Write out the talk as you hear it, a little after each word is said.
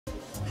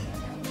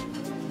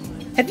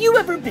Have you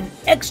ever been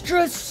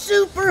extra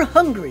super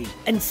hungry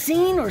and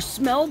seen or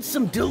smelled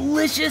some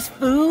delicious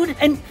food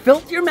and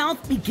felt your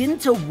mouth begin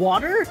to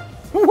water?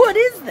 What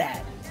is that?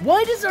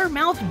 Why does our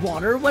mouth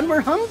water when we're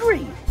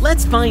hungry?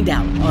 Let's find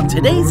out on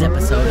today's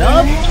episode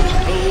of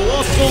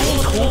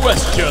Colossal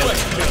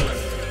Questions.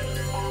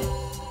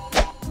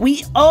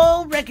 We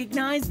all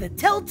recognize the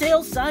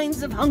telltale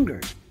signs of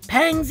hunger.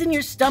 Pangs in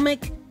your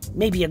stomach,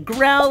 maybe a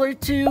growl or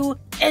two,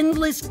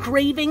 endless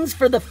cravings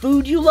for the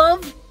food you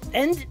love,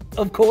 and,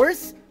 of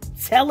course,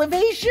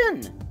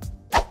 salivation.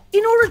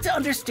 In order to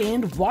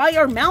understand why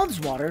our mouths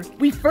water,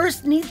 we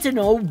first need to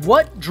know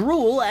what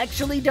drool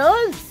actually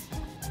does.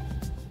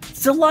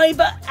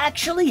 Saliva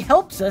actually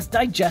helps us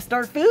digest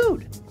our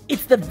food.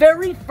 It's the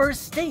very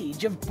first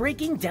stage of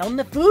breaking down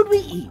the food we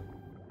eat.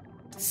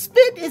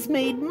 Spit is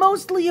made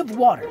mostly of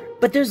water,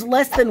 but there's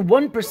less than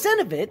 1%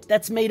 of it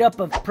that's made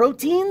up of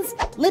proteins,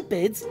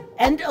 lipids,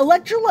 and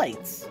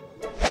electrolytes.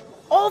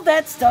 All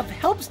that stuff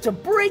helps to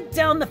break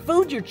down the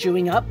food you're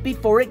chewing up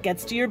before it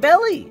gets to your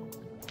belly.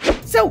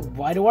 So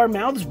why do our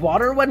mouths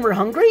water when we're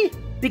hungry?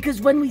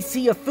 Because when we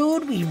see a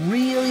food we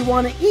really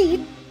want to eat,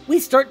 we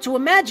start to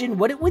imagine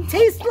what it would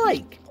taste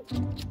like.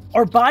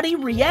 Our body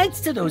reacts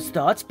to those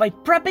thoughts by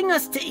prepping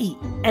us to eat,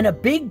 and a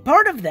big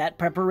part of that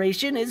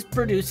preparation is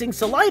producing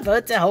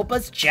saliva to help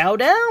us chow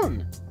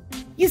down.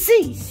 You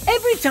see,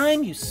 every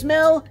time you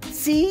smell,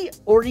 see,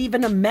 or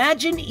even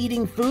imagine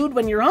eating food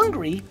when you're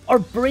hungry, our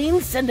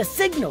brains send a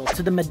signal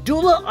to the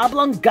medulla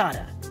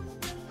oblongata.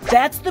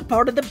 That's the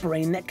part of the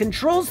brain that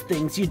controls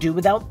things you do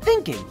without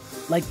thinking,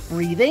 like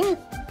breathing,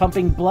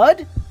 pumping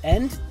blood,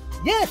 and,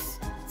 yes,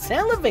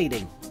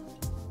 salivating.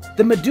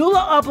 The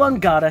medulla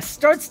oblongata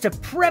starts to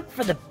prep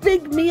for the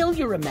big meal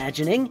you're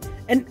imagining,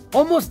 and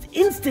almost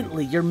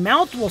instantly your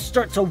mouth will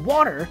start to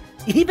water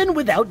even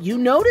without you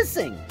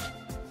noticing.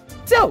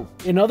 So,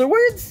 in other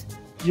words,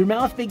 your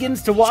mouth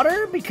begins to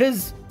water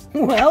because,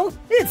 well,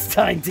 it's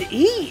time to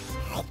eat.